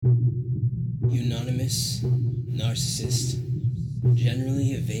Unanimous narcissist,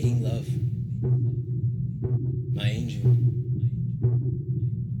 generally evading love. My angel.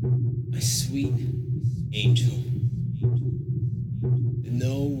 My sweet angel. With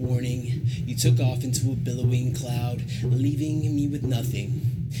no warning, you took off into a billowing cloud, leaving me with nothing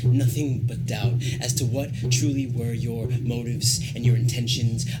but doubt as to what truly were your motives and your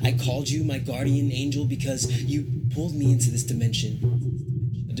intentions. I called you my guardian angel because you pulled me into this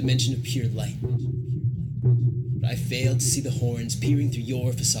dimension, a dimension of pure light. But I failed to see the horns peering through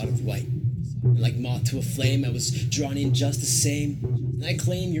your facade of white. And like moth to a flame, I was drawn in just the same. And I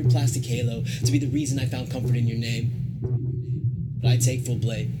claim your plastic halo to be the reason I found comfort in your name. But I take full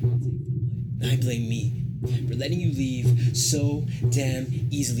blame. I blame me for letting you leave so damn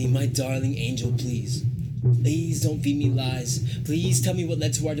easily. My darling angel, please. Please don't feed me lies. Please tell me what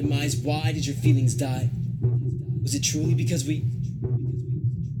led to our demise. Why did your feelings die? Was it truly because we...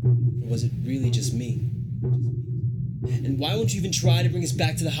 Or was it really just me? And why won't you even try to bring us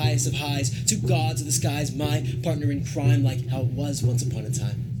back to the highest of highs, to gods of the skies, my partner in crime, like how it was once upon a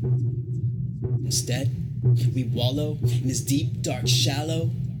time? Instead, we wallow in this deep, dark,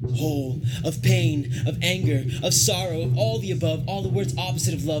 shallow hole of pain, of anger, of sorrow, of all the above, all the words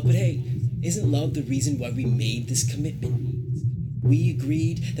opposite of love. But hey, isn't love the reason why we made this commitment? We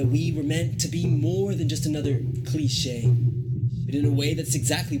agreed that we were meant to be more than just another cliche, but in a way that's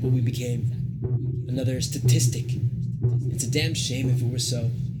exactly what we became. Another statistic. It's a damn shame if it were so.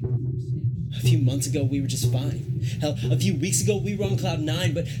 A few months ago, we were just fine. Hell, a few weeks ago, we were on cloud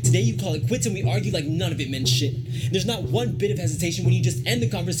 9, but today you call it quits and we argue like none of it meant shit. And there's not one bit of hesitation when you just end the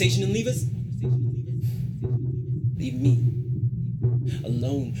conversation and leave us. Leave me.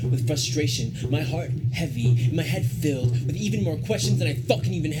 Alone, with frustration, my heart heavy, and my head filled with even more questions than I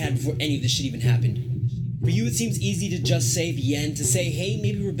fucking even had before any of this shit even happened. For you, it seems easy to just say the end, to say, hey,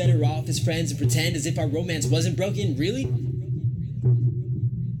 maybe we're better off as friends and pretend as if our romance wasn't broken. Really?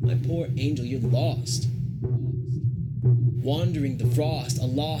 My poor angel, you're lost. Wandering the frost, a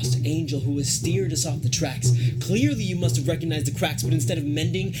lost angel who has steered us off the tracks. Clearly you must have recognized the cracks, but instead of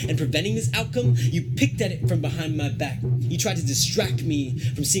mending and preventing this outcome, you picked at it from behind my back. You tried to distract me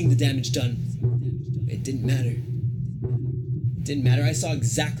from seeing the damage done. It didn't matter. It didn't matter. I saw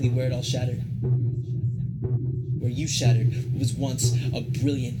exactly where it all shattered. Where you shattered was once a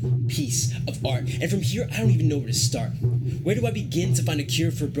brilliant piece of art. And from here, I don't even know where to start. Where do I begin to find a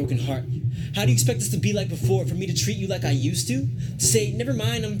cure for a broken heart? How do you expect us to be like before? For me to treat you like I used to? To say, never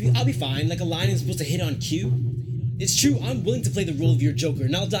mind, I'll be fine, like a line I'm supposed to hit on cue? It's true, I'm willing to play the role of your Joker,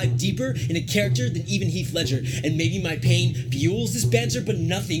 and I'll dive deeper in a character than even Heath Ledger. And maybe my pain fuels this banter, but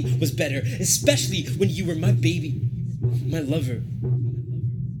nothing was better. Especially when you were my baby, my lover,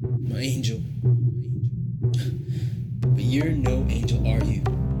 my angel. But you're no angel, are you?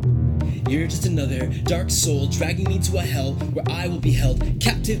 You're just another dark soul dragging me to a hell where I will be held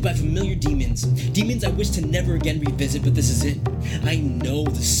captive by familiar demons. Demons I wish to never again revisit, but this is it. I know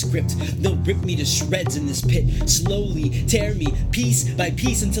the script. They'll rip me to shreds in this pit, slowly tear me piece by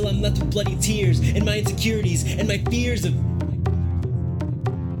piece until I'm left with bloody tears and my insecurities and my fears of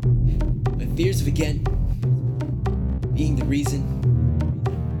again being the reason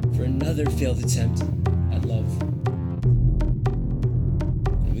for another failed attempt at love.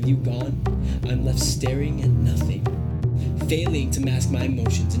 With you gone, I'm left staring at nothing, failing to mask my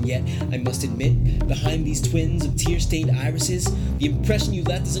emotions, and yet, I must admit, behind these twins of tear-stained irises, the impression you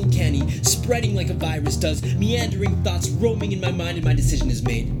left is uncanny, spreading like a virus does, meandering thoughts roaming in my mind, and my decision is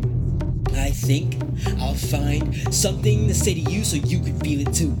made. I think I'll find something to say to you so you could feel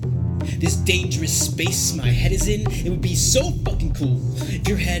it too. This dangerous space my head is in, it would be so fucking cool if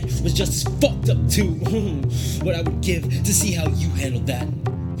your head was just as fucked up too. What I would give to see how you handled that.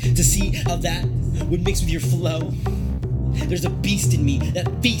 To see how that would mix with your flow. There's a beast in me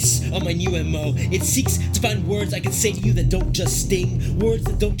that feasts on my new MO. It seeks to find words I can say to you that don't just sting, words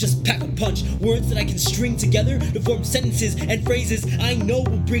that don't just pack a punch, words that I can string together to form sentences and phrases I know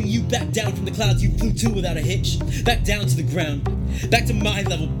will bring you back down from the clouds you flew to without a hitch, back down to the ground, back to my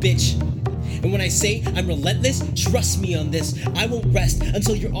level, bitch. And when I say I'm relentless, trust me on this, I won't rest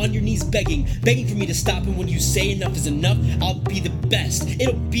until you're on your knees begging for me to stop. And when you say enough is enough, I'll be the best.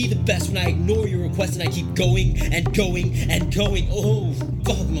 It'll be the best when I ignore your request and I keep going and going and going. Oh,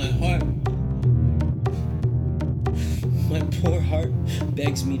 fuck my heart. My poor heart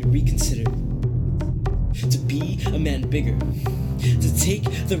begs me to reconsider, to be a man bigger, to take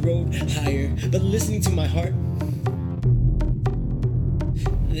the road higher. But listening to my heart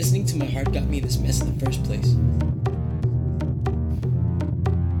got me in this mess in the first place.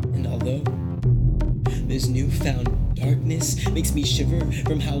 And although this newfound darkness makes me shiver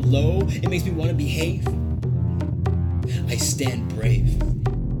from how low it makes me want to behave. I stand brave.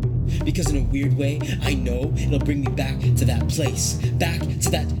 Because in a weird way, I know it'll bring me back to that place, back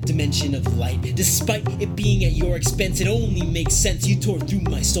to that dimension of light. Despite it being at your expense, it only makes sense. You tore through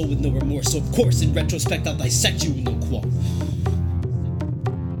my soul with no remorse, so of course, in retrospect, I'll dissect you with no qualm.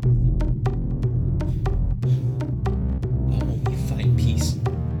 I'll only find peace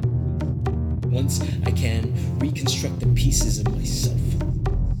once I can reconstruct the pieces of myself.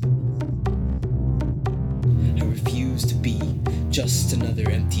 I refuse to be just another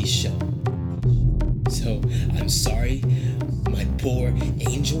empty shell. So I'm sorry, my poor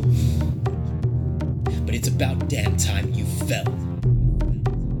angel, but it's about damn time you fell.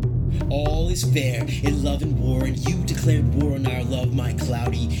 All is fair in love and war, and you declared war on our love, my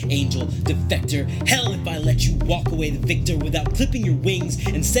cloudy angel defector. Hell, if I let you walk away the victor without clipping your wings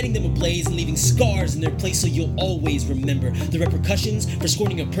and setting them ablaze and leaving scars in their place, so you'll always remember the repercussions for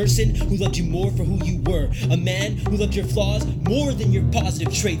scorning a person who loved you more for who you were, a man who loved your flaws more than your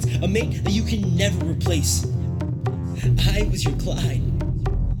positive traits, a mate that you can never replace. I was your Clyde.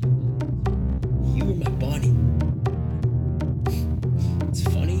 You were my Bonnie. It's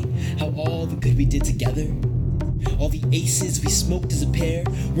funny how all the good we did together, all the aces we smoked as a pair,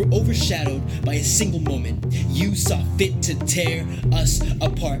 were overshadowed by a single moment. You saw fit to tear us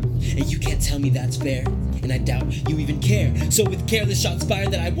apart, and you can't tell me that's fair, and I doubt you even care. So with careless shots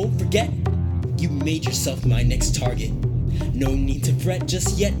fired that I won't forget, you made yourself my next target. No need to fret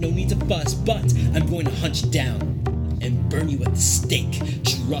just yet, no need to fuss, but I'm going to hunt you down and burn you at the stake.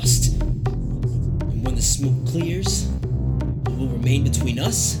 Trust. And when the smoke clears, what will remain between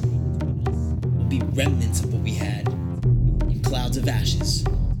us will be remnants of what we had, in clouds of ashes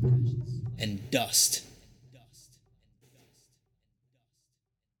and dust.